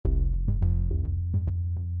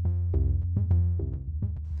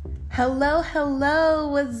Hello, hello.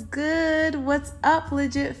 What's good? What's up,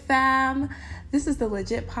 Legit fam? This is the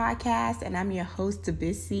Legit Podcast, and I'm your host,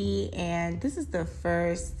 Tabissi, and this is the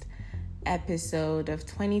first episode of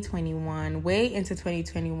 2021, way into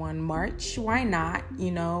 2021, March. Why not?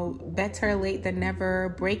 Better late than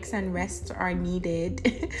never. Breaks and rests are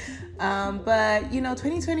needed. But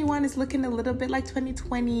 2021 is looking a little bit like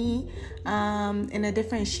 2020, in a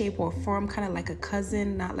different shape or form, kind of like a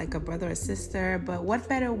cousin, not like a brother or sister. But what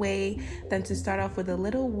better way than to start off with a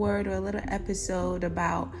little word or a little episode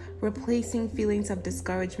about replacing feelings of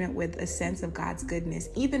discouragement with a sense of God's goodness,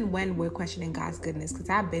 even when we're questioning God's goodness, because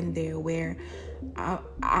I've been there where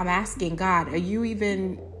I'm asking God, are you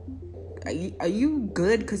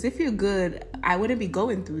good? Because if you're good, I wouldn't be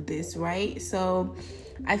going through this, right? So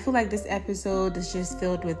I feel like this episode is just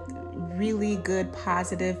filled with really good,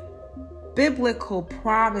 positive, biblical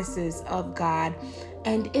promises of God.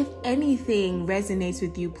 And if anything resonates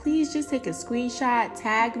with you, please just take a screenshot,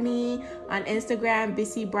 tag me on Instagram,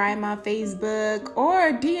 Bissy Brima, Facebook,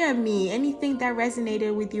 or DM me anything that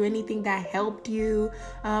resonated with you, anything that helped you.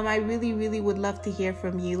 I really, really would love to hear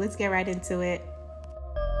from you. Let's get right into it.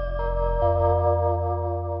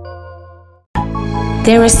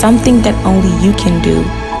 There is something that only you can do,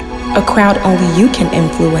 a crowd only you can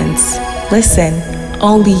influence. Listen,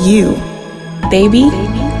 only you. Baby,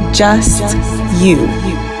 just you.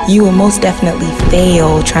 You will most definitely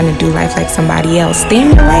fail trying to do life like somebody else. Stay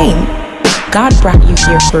in your lane. God brought you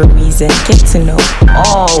here for a reason. Get to know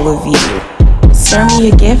all of you. Serve me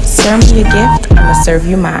a gift, I'ma serve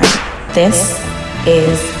you mine. This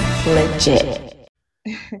is legit.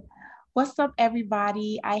 What's up,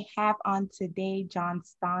 everybody? I have on today John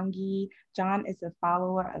Stange. John is a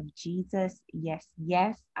follower of Jesus. Yes.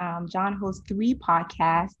 John hosts 3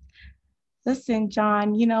 podcasts. Listen,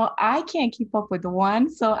 John, I can't keep up with one,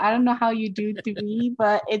 so I don't know how you do 3,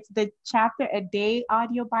 but it's the Chapter a Day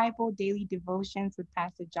audio Bible, daily devotions with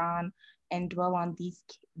Pastor John, and dwell on these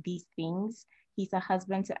things. He's a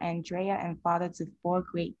husband to Andrea and father to 4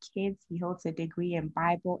 great kids. He holds a degree in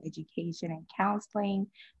Bible education and counseling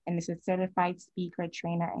and is a certified speaker,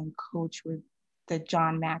 trainer, and coach with the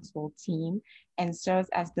John Maxwell team, and serves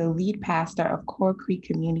as the lead pastor of Core Creek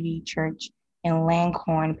Community Church in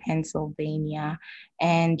Langhorne, Pennsylvania.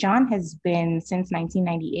 And John has been, since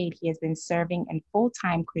 1998, he has been serving in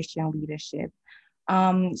full-time Christian leadership.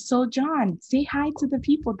 So John, say hi to the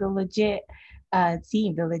people, the Legit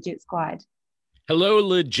team, the Legit squad. Hello,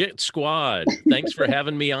 Legit Squad. Thanks for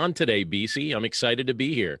having me on today, BC. I'm excited to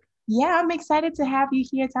be here. Yeah, I'm excited to have you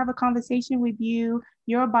here to have a conversation with you.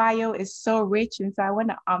 Your bio is so rich, and so I want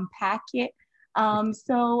to unpack it.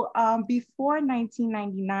 Before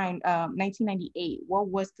 1998, what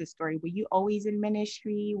was the story? Were you always in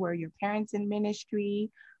ministry? Were your parents in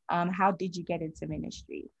ministry? How did you get into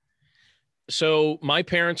ministry? So my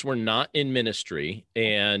parents were not in ministry,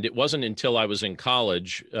 and it wasn't until I was in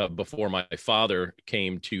college before my father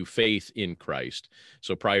came to faith in Christ.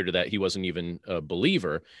 So prior to that, he wasn't even a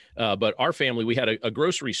believer. But our family, we had a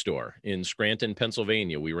grocery store in Scranton,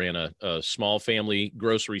 Pennsylvania. We ran a small family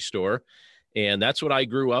grocery store, and that's what I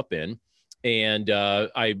grew up in. And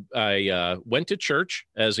I went to church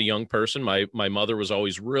as a young person. My mother was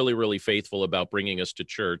always really, really faithful about bringing us to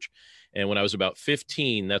church. And when I was about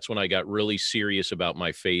 15, that's when I got really serious about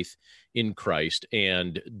my faith in Christ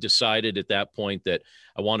and decided at that point that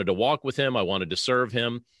I wanted to walk with him. I wanted to serve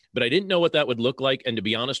him, but I didn't know what that would look like. And to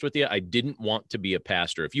be honest with you, I didn't want to be a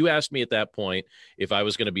pastor. If you asked me at that point if I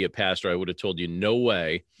was going to be a pastor, I would have told you no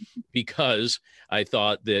way, because I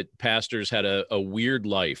thought that pastors had a weird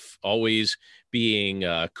life, always being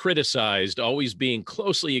criticized, always being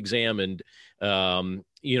closely examined.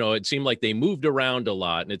 It seemed like they moved around a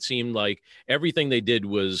lot, and it seemed like everything they did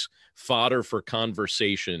was fodder for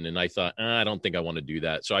conversation. And I thought, I don't think I want to do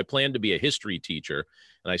that. So I planned to be a history teacher,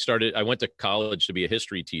 and I went to college to be a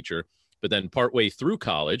history teacher. But then partway through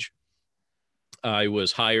college, I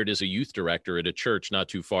was hired as a youth director at a church not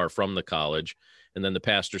too far from the college. And then the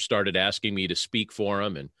pastor started asking me to speak for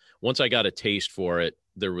him. And once I got a taste for it,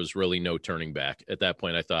 there was really no turning back. At that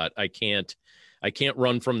point, I thought, I can't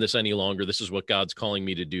run from this any longer. This is what God's calling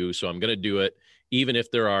me to do. So I'm going to do it, even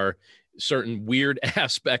if there are certain weird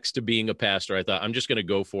aspects to being a pastor. I thought, I'm just going to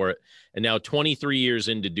go for it. And now 23 years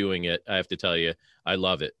into doing it, I have to tell you, I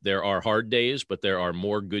love it. There are hard days, but there are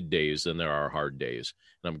more good days than there are hard days.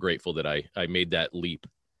 And I'm grateful that I made that leap.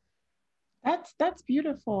 That's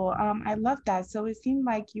beautiful. I love that. So it seemed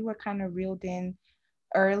like you were kind of reeled in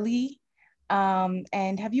early.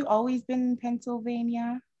 And have you always been in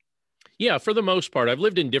Pennsylvania? Yeah, for the most part. I've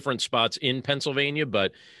lived in different spots in Pennsylvania,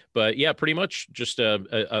 but yeah, pretty much just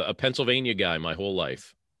a Pennsylvania guy my whole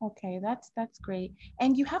life. Okay, that's great.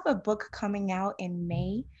 And you have a book coming out in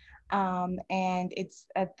May, and it's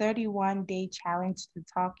a 31-day challenge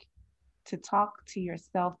to talk to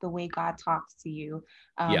yourself the way God talks to you.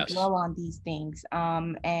 Yes. Dwell on these things.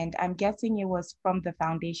 And I'm guessing it was from the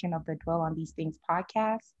foundation of the Dwell on These Things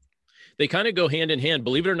podcast. They kind of go hand in hand.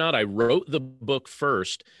 Believe it or not, I wrote the book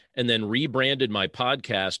first and then rebranded my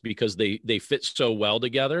podcast because they fit so well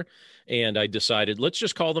together. And I decided let's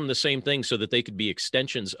just call them the same thing so that they could be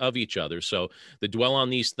extensions of each other. So the Dwell on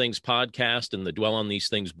These Things podcast and the Dwell on These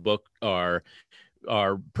Things book are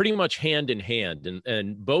pretty much hand in hand,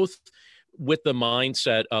 and both with the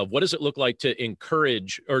mindset of what does it look like to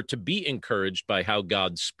encourage or to be encouraged by how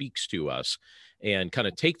God speaks to us, and kind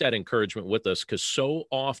of take that encouragement with us, because so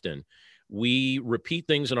often we repeat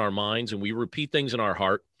things in our minds and we repeat things in our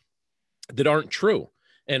heart that aren't true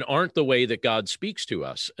and aren't the way that God speaks to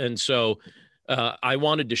us. And so I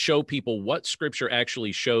wanted to show people what Scripture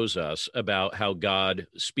actually shows us about how God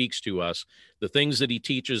speaks to us, the things that he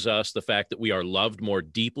teaches us, the fact that we are loved more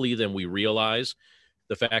deeply than we realize,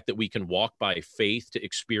 the fact that we can walk by faith to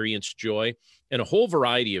experience joy, and a whole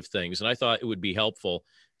variety of things. And I thought it would be helpful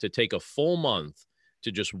to take a full month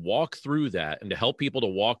to just walk through that and to help people to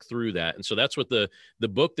walk through that. And so that's what the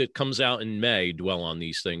book that comes out in May, Dwell on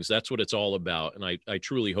These Things, that's what it's all about. And I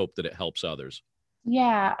truly hope that it helps others.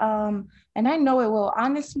 Yeah, and I know it will.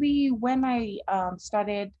 Honestly, when I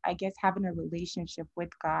started, I guess, having a relationship with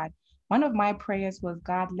God, one of my prayers was,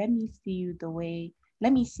 God, let me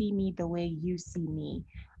see me the way you see me.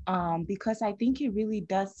 Because I think it really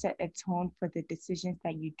does set a tone for the decisions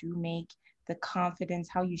that you do make, the confidence,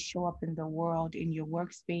 how you show up in the world, in your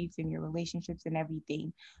workspace, in your relationships, and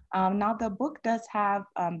everything. Now, the book does have,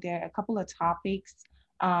 there are a couple of topics.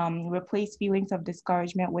 Replace feelings of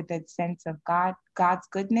discouragement with a sense of God's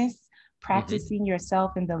goodness, practicing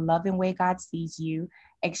yourself in the loving way God sees you,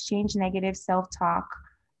 exchange negative self-talk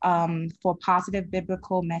for positive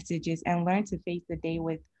biblical messages, and learn to face the day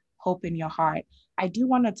with hope in your heart. I do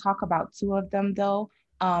want to talk about two of them though.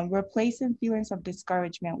 Replacing feelings of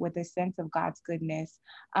discouragement with a sense of God's goodness.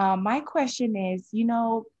 My question is,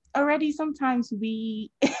 already sometimes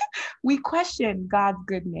we we question God's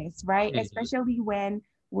goodness, right? Especially when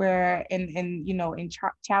we're in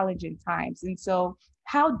challenging times. And so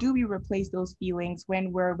how do we replace those feelings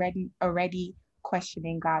when we're already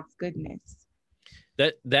questioning God's goodness?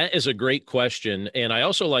 That is a great question. And I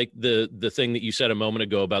also like the thing that you said a moment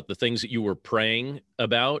ago about the things that you were praying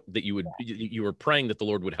about, that you were praying that the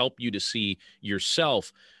Lord would help you to see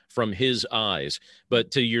yourself from his eyes.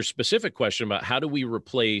 But to your specific question about how do we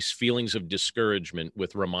replace feelings of discouragement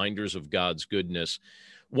with reminders of God's goodness,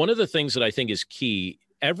 one of the things that I think is key,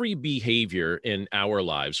 every behavior in our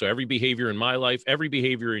lives, so every behavior in my life, every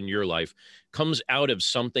behavior in your life, comes out of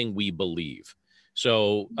something we believe.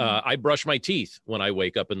 So I brush my teeth when I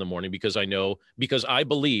wake up in the morning because I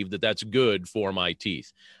believe that that's good for my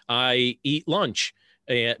teeth. I eat lunch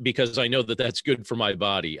because I know that that's good for my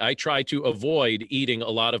body. I try to avoid eating a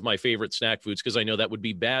lot of my favorite snack foods because I know that would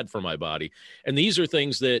be bad for my body. And these are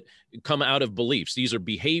things that come out of beliefs. These are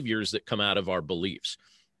behaviors that come out of our beliefs.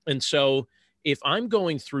 And so if I'm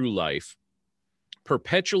going through life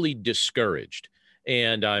perpetually discouraged,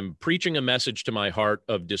 and I'm preaching a message to my heart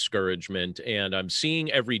of discouragement, and I'm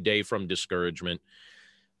seeing every day from discouragement,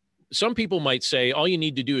 some people might say, all you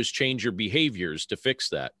need to do is change your behaviors to fix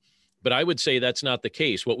that. But I would say that's not the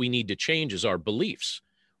case. What we need to change is our beliefs.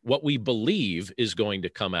 What we believe is going to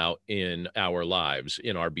come out in our lives,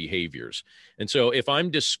 in our behaviors. And so if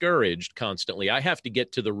I'm discouraged constantly, I have to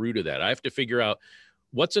get to the root of that. I have to figure out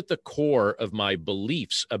what's at the core of my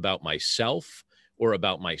beliefs about myself or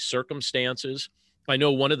about my circumstances. I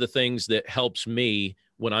know one of the things that helps me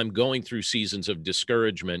when I'm going through seasons of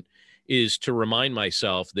discouragement is to remind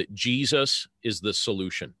myself that Jesus is the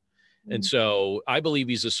solution. And so I believe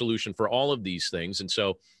he's a solution for all of these things. And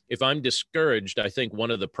so if I'm discouraged, I think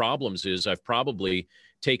one of the problems is I've probably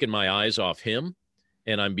taken my eyes off him,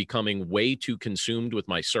 and I'm becoming way too consumed with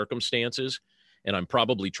my circumstances. And I'm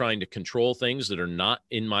probably trying to control things that are not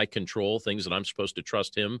in my control, things that I'm supposed to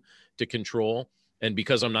trust him to control. And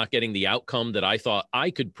because I'm not getting the outcome that I thought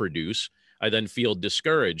I could produce, I then feel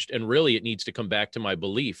discouraged. And really, it needs to come back to my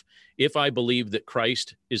belief. If I believe that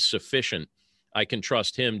Christ is sufficient, I can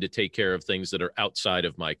trust him to take care of things that are outside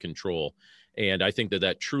of my control. And I think that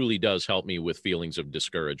that truly does help me with feelings of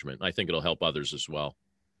discouragement. I think it'll help others as well.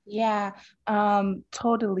 Yeah,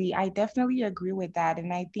 totally. I definitely agree with that.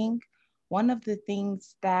 And I think one of the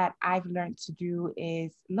things that I've learned to do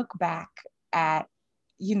is look back at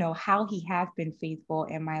how he has been faithful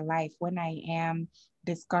in my life. When I am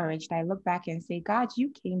discouraged, I look back and say, God,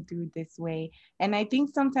 you came through this way. And I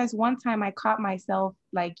think sometimes one time I caught myself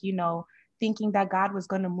like, thinking that God was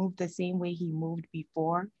going to move the same way he moved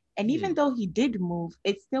before. And even though he did move,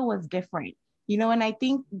 it still was different, and I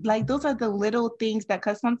think like those are the little things that,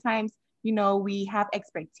 because sometimes, we have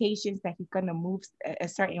expectations that he's going to move a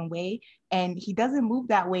certain way and he doesn't move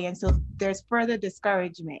that way. And so there's further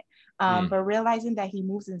discouragement. But realizing that he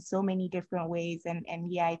moves in so many different ways. And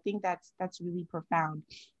yeah, I think that's really profound.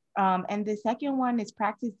 And the second one is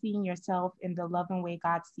practicing yourself in the loving way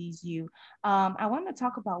God sees you. I want to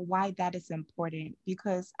talk about why that is important,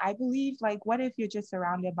 because I believe, like, what if you're just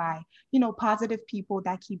surrounded by, positive people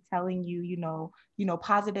that keep telling you,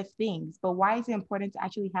 positive things, but why is it important to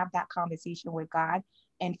actually have that conversation with God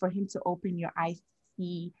and for him to open your eyes to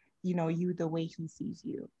see, you the way he sees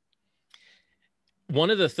you? One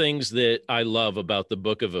of the things that I love about the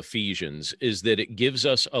book of Ephesians is that it gives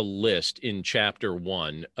us a list in chapter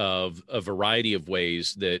 1 of a variety of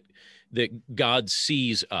ways that God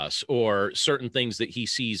sees us, or certain things that he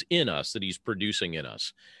sees in us, that he's producing in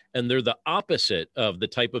us. And they're the opposite of the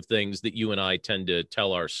type of things that you and I tend to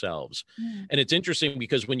tell ourselves. And it's interesting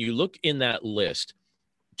because when you look in that list,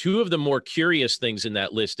 two of the more curious things in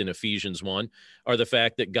that list in Ephesians 1 are the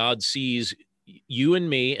fact that God sees you and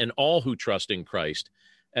me and all who trust in Christ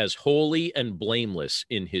as holy and blameless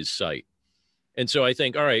in his sight. And so I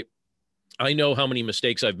think, all right, I know how many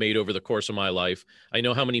mistakes I've made over the course of my life. I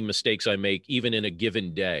know how many mistakes I make even in a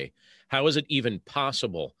given day. How is it even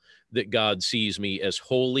possible that God sees me as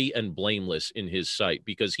holy and blameless in his sight?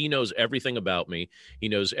 Because he knows everything about me. He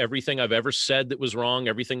knows everything I've ever said that was wrong,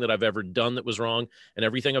 everything that I've ever done that was wrong, and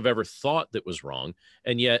everything I've ever thought that was wrong.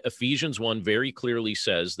 And yet Ephesians 1 very clearly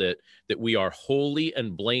says that we are holy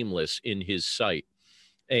and blameless in his sight.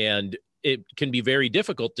 And it can be very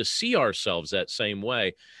difficult to see ourselves that same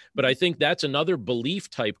way. But I think that's another belief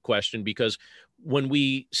type question, because when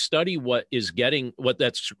we study what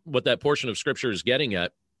that portion of scripture is getting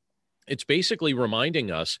at, it's basically reminding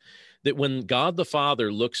us that when God the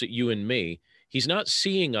Father looks at you and me, he's not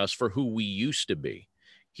seeing us for who we used to be.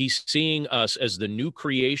 He's seeing us as the new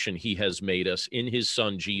creation he has made us in his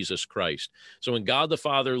son, Jesus Christ. So when God the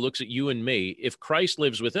Father looks at you and me, if Christ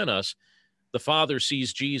lives within us, the Father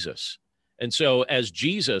sees Jesus. And so as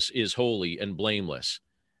Jesus is holy and blameless,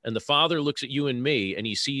 and the Father looks at you and me, and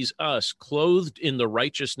he sees us clothed in the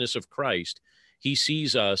righteousness of Christ, he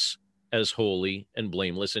sees us as holy and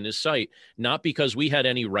blameless in his sight, not because we had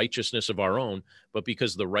any righteousness of our own, but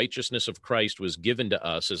because the righteousness of Christ was given to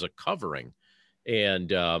us as a covering. And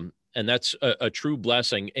that's a true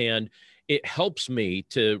blessing. And it helps me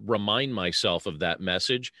to remind myself of that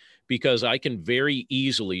message, because I can very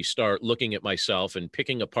easily start looking at myself and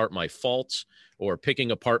picking apart my faults, or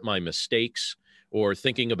picking apart my mistakes, or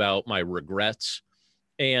thinking about my regrets.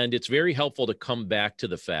 And it's very helpful to come back to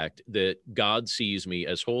the fact that God sees me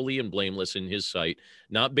as holy and blameless in his sight,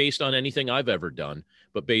 not based on anything I've ever done,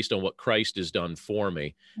 but based on what Christ has done for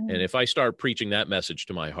me. And if I start preaching that message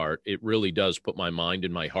to my heart, it really does put my mind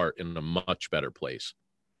and my heart in a much better place.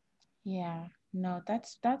 Yeah, no,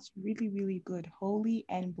 that's really, really good. Holy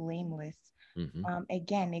and blameless.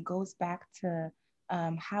 Again, it goes back to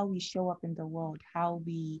how we show up in the world, how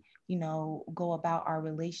we, go about our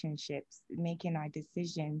relationships, making our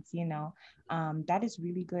decisions, that is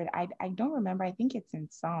really good. I don't remember, I think it's in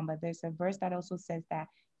Psalm, but there's a verse that also says that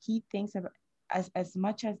he thinks of as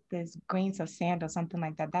much as there's grains of sand or something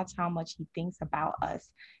like that. That's how much he thinks about us.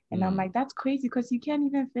 And I'm like, that's crazy, because you can't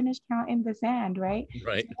even finish counting the sand, right?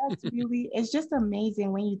 Right. So that's really, it's just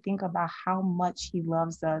amazing when you think about how much he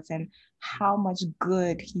loves us and how much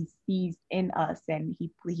good he sees in us, and he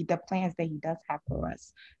the plans that he does have for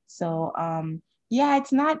us. So yeah,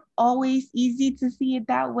 it's not always easy to see it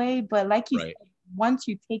that way, but like you said, once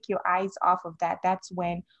you take your eyes off of that, that's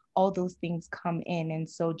when all those things come in. And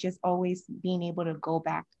so just always being able to go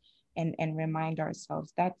back and remind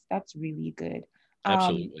ourselves, that's really good.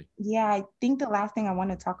 Absolutely. Yeah, I think the last thing I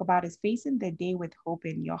want to talk about is facing the day with hope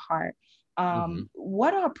in your heart.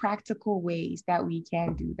 What are practical ways that we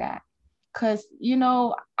can do that? Because,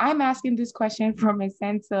 I'm asking this question from a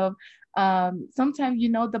sense of sometimes,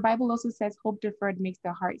 the Bible also says hope deferred makes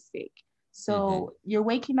the heart sick. So you're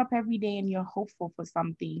waking up every day and you're hopeful for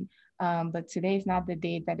something, but today's not the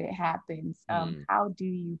day that it happens. How do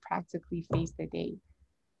you practically face the day?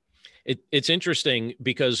 It's interesting,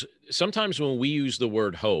 because sometimes when we use the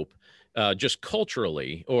word hope, just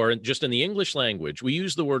culturally, or just in the English language, we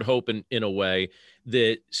use the word hope in a way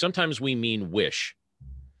that sometimes we mean wish.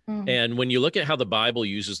 And when you look at how the Bible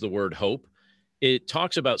uses the word hope, it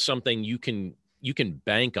talks about something you can you can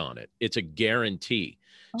bank on it. It's a guarantee.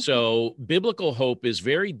 Okay. So biblical hope is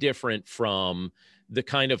very different from the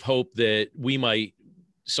kind of hope that we might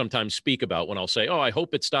sometimes speak about when I'll say, oh, I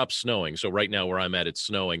hope it stops snowing. So right now where I'm at, it's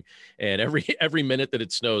snowing. And every minute that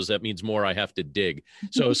it snows, that means more I have to dig.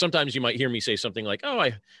 So sometimes you might hear me say something like, oh,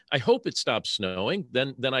 I hope it stops snowing.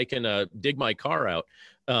 Then I can dig my car out.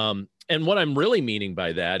 And what I'm really meaning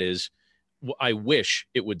by that is I wish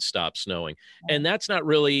it would stop snowing. And that's not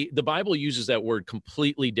really, the Bible uses that word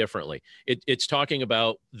completely differently. It's talking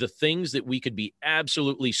about the things that we could be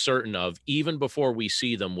absolutely certain of even before we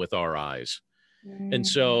see them with our eyes. And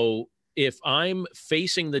so if I'm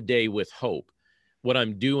facing the day with hope, what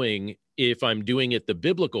I'm doing, if I'm doing it the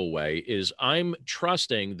biblical way, is I'm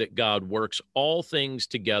trusting that God works all things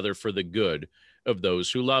together for the good of those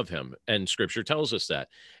who love him. And scripture tells us that.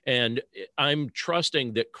 And I'm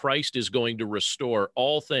trusting that Christ is going to restore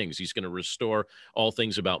all things. He's going to restore all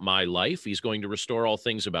things about my life. He's going to restore all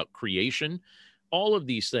things about creation, all of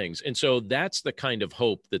these things. And so that's the kind of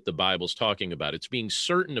hope that the Bible's talking about. It's being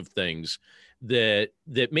certain of things that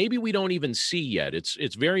maybe we don't even see yet.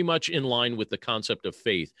 It's very much in line with the concept of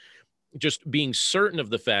faith, just being certain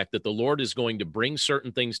of the fact that the Lord is going to bring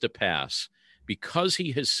certain things to pass because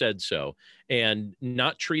he has said so, and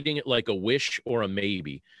not treating it like a wish or a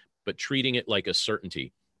maybe, but treating it like a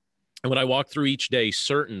certainty. And when I walk through each day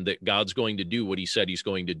certain that God's going to do what he said he's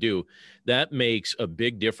going to do, that makes a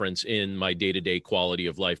big difference in my day-to-day quality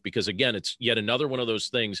of life. Because again, it's yet another one of those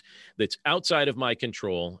things that's outside of my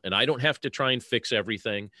control, and I don't have to try and fix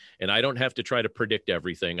everything, and I don't have to try to predict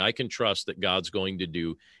everything. I can trust that God's going to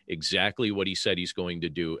do exactly what he said he's going to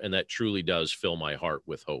do, and that truly does fill my heart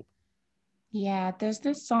with hope. Yeah, there's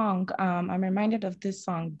this song. I'm reminded of this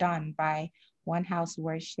song, Done, by One House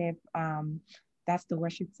Worship. That's the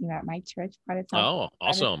worship team at my church. Oh,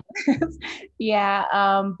 awesome. But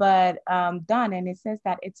done. And it says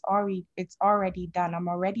that it's already done. I'm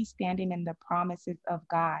already standing in the promises of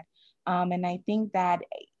God. And I think that,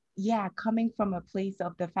 coming from a place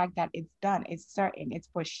of the fact that it's done, it's certain, it's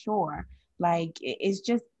for sure. Like it's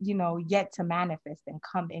just, yet to manifest and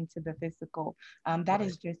come into the physical. That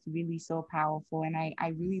is just really so powerful. And I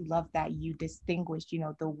really love that you distinguished,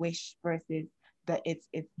 the wish versus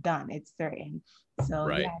it's done, it's certain. So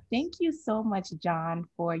thank you so much, John,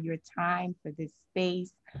 for your time, for this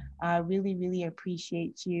space. Really, really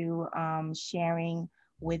appreciate you sharing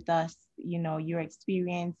with us, your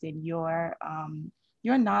experience and your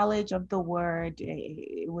knowledge of the word.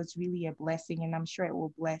 It was really a blessing, and I'm sure it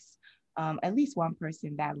will bless at least one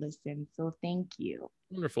person that listens. So thank you.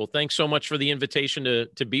 Wonderful. Thanks so much for the invitation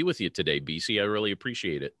to be with you today, BC. I really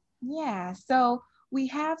appreciate it. Yeah. So we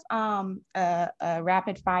have a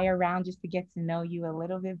rapid fire round just to get to know you a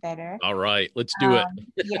little bit better. All right, let's do it.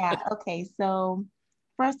 Okay. So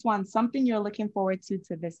first one, something you're looking forward to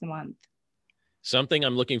this month. Something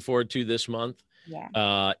I'm looking forward to this month.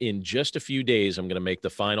 Yeah. In just a few days, I'm going to make the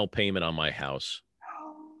final payment on my house.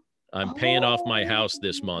 I'm paying off my house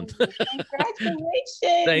this month. Congratulations.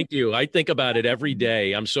 Thank you. I think about it every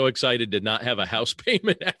day. I'm so excited to not have a house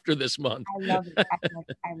payment after this month. I love it.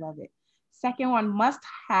 I love it. Second one, must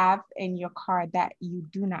have in your car that you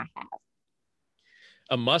do not have.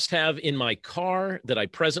 A must have in my car that I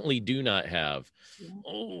presently do not have. Yeah.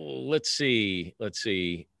 Oh, let's see.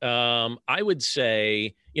 I would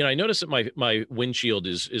say, I noticed that my windshield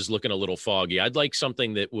is looking a little foggy. I'd like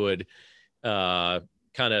something that would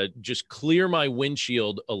kind of just clear my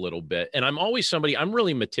windshield a little bit. And I'm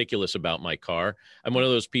really meticulous about my car. I'm one of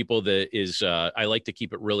those people that is, I like to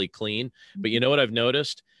keep it really clean. But you know what I've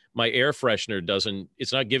noticed? My air freshener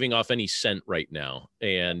it's not giving off any scent right now.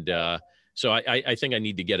 And so I think I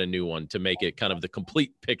need to get a new one to make it kind of the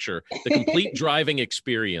complete picture, the complete driving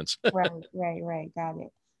experience. Right. Got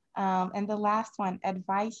it. And the last one,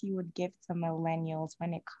 advice you would give to millennials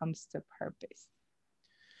when it comes to purpose.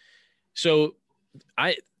 So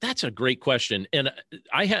that's a great question. And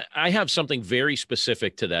I have something very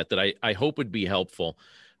specific to that I hope would be helpful.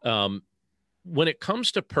 When it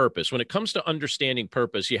comes to purpose, when it comes to understanding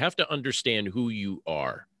purpose, you have to understand who you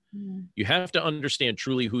are. You have to understand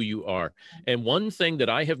truly who you are. And one thing that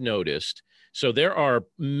I have noticed, so there are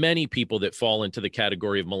many people that fall into the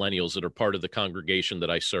category of millennials that are part of the congregation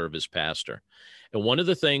that I serve as pastor. And one of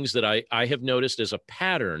the things that I have noticed as a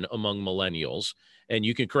pattern among millennials, and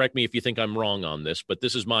you can correct me if you think I'm wrong on this, but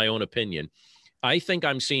this is my own opinion. I think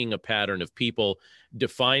I'm seeing a pattern of people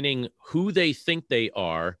defining who they think they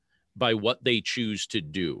are by what they choose to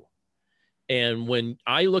do. And when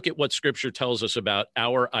I look at what scripture tells us about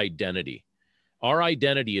our identity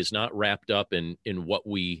is not wrapped up in what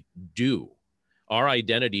we do. Our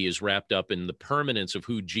identity is wrapped up in the permanence of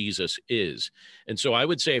who Jesus is. And so I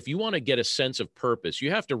would say if you want to get a sense of purpose,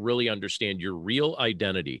 you have to really understand your real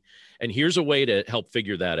identity. And here's a way to help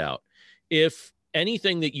figure that out. If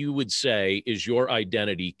anything that you would say is your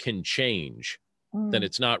identity can change, then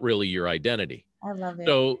it's not really your identity. I love it.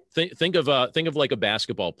 So think of like a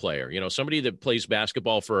basketball player, somebody that plays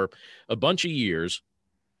basketball for a bunch of years,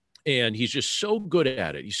 and he's just so good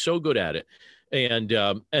at it. He's so good at it. And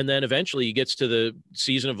then eventually he gets to the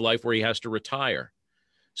season of life where he has to retire.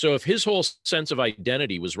 So if his whole sense of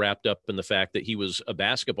identity was wrapped up in the fact that he was a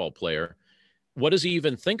basketball player, what does he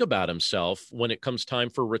even think about himself when it comes time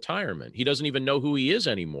for retirement? He doesn't even know who he is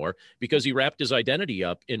anymore because he wrapped his identity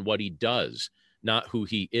up in what he does, not who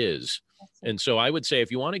he is. And so I would say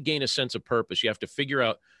if you want to gain a sense of purpose, you have to figure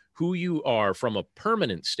out who you are from a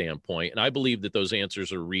permanent standpoint. And I believe that those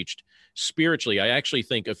answers are reached spiritually. I actually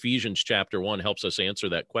think Ephesians chapter 1 helps us answer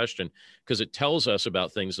that question because it tells us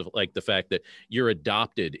about things like the fact that you're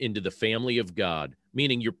adopted into the family of God,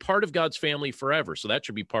 meaning you're part of God's family forever. So that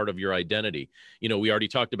should be part of your identity. We already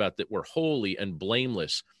talked about that we're holy and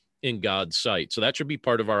blameless in God's sight. So that should be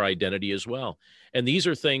part of our identity as well. And these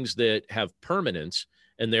are things that have permanence.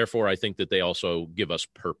 And therefore, I think that they also give us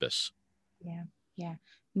purpose. Yeah. Yeah.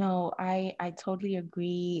 No, I totally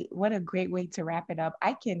agree. What a great way to wrap it up.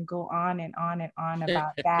 I can go on and on and on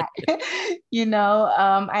about that.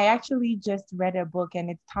 I actually just read a book and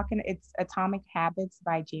it's Atomic Habits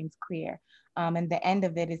by James Clear. And the end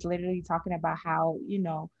of it is literally talking about how,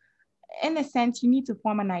 in a sense, you need to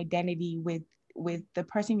form an identity with the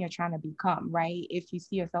person you're trying to become, right? If you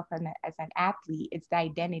see yourself as an athlete, it's the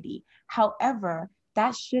identity. However,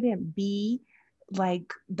 that shouldn't be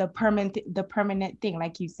like the permanent thing,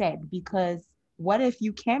 like you said, because what if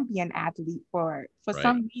you can be an athlete for right.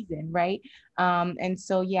 some reason, right? And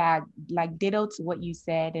so, yeah, like ditto to what you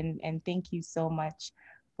said, and thank you so much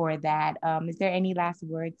for that. Is there any last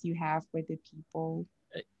words you have for the people?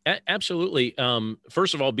 Absolutely.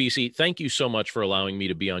 First of all, BC, thank you so much for allowing me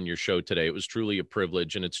to be on your show today. It was truly a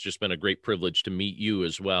privilege, and it's just been a great privilege to meet you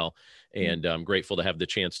as well. And I'm grateful to have the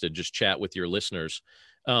chance to just chat with your listeners.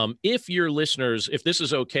 If this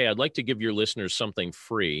is okay, I'd like to give your listeners something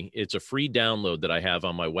free. It's a free download that I have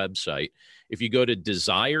on my website. If you go to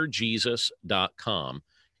desirejesus.com,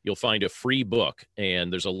 you'll find a free book,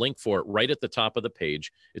 and there's a link for it right at the top of the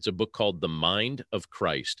page. It's a book called The Mind of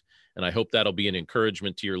Christ. And I hope that'll be an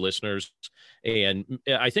encouragement to your listeners. And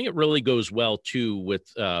I think it really goes well, too,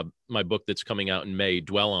 with my book that's coming out in May,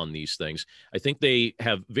 Dwell on These Things. I think they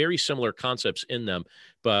have very similar concepts in them.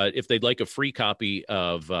 But if they'd like a free copy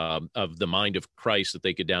of The Mind of Christ that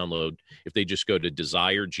they could download, if they just go to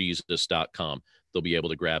desirejesus.com, they'll be able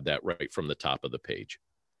to grab that right from the top of the page.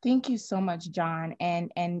 Thank you so much, John. And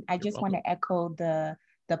I just want to echo the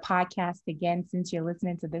podcast again. Since you're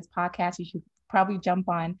listening to this podcast, you should probably jump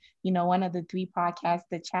on, one of the 3 podcasts,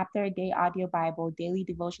 the Chapter a Day Audio Bible, Daily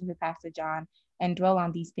Devotions with Pastor John, and Dwell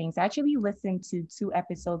on These Things. I actually listened to 2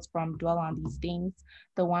 episodes from Dwell on These Things,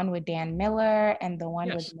 the one with Dan Miller and the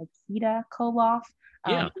one with Nikita Koloff.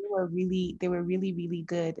 They were really, really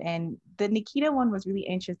good. And the Nikita one was really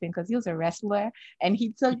interesting because he was a wrestler, and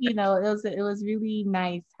he took, it was really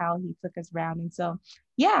nice how he took us around. And so,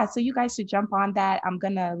 so you guys should jump on that. I'm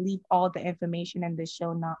going to leave all the information in the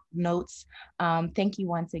show notes. Thank you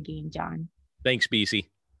once again, John. Thanks, BC.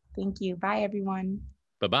 Thank you. Bye, everyone.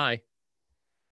 Bye-bye.